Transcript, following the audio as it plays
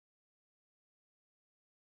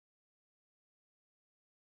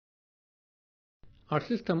Our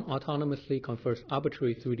system autonomously converts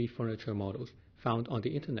arbitrary 3D furniture models found on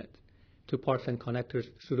the internet to parts and connectors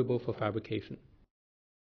suitable for fabrication.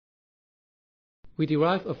 We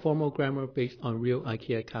derive a formal grammar based on real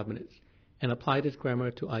IKEA cabinets and apply this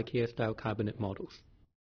grammar to IKEA-style cabinet models.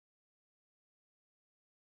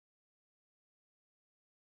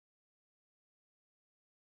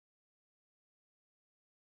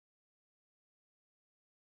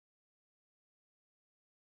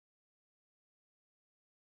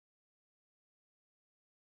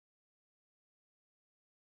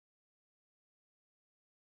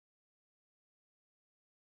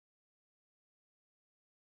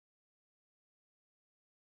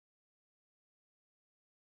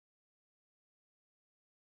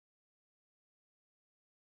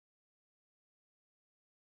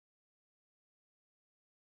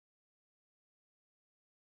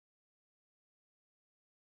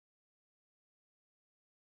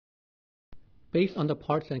 Based on the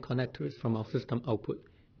parts and connectors from our system output,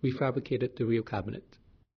 we fabricated the real cabinet.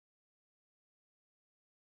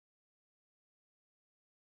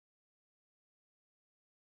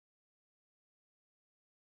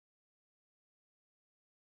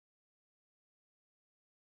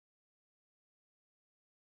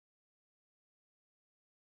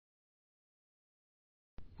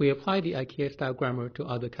 We apply the IKEA-style grammar to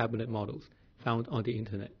other cabinet models found on the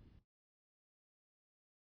internet.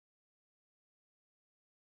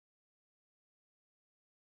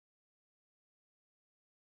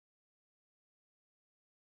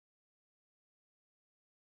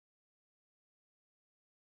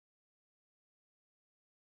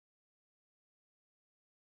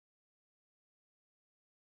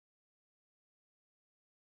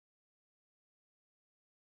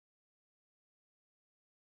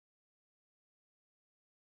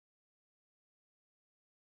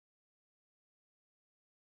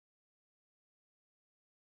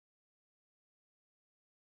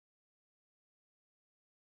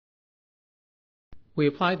 We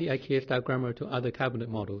apply the IKEA-style grammar to other cabinet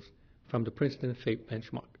models from the Princeton shape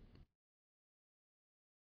benchmark.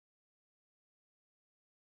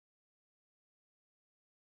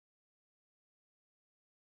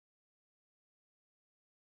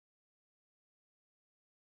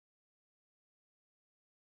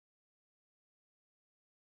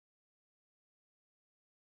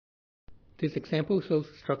 This example shows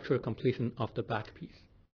structural completion of the back piece.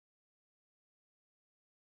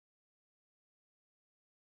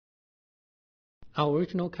 Our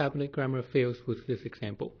original cabinet grammar fails with this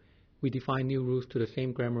example. We define new rules to the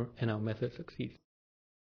same grammar and our method succeeds.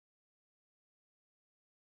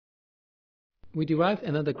 We derive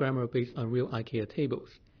another grammar based on real IKEA tables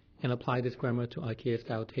and apply this grammar to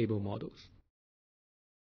IKEA-style table models.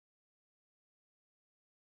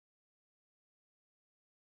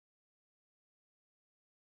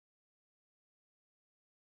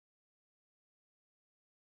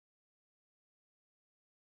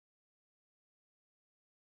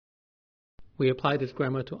 We apply this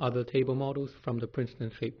grammar to other table models from the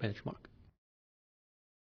Princeton shape benchmark.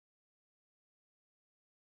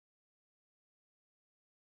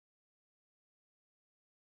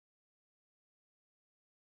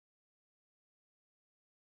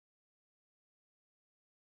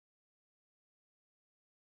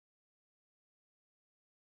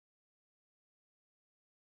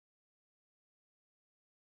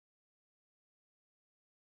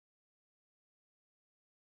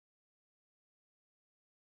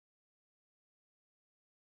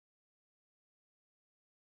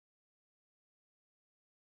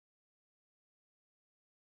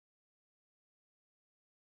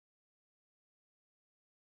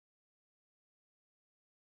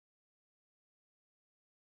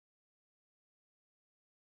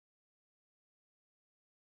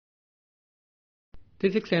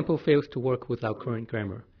 This example fails to work with our current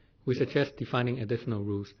grammar. We suggest defining additional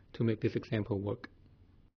rules to make this example work.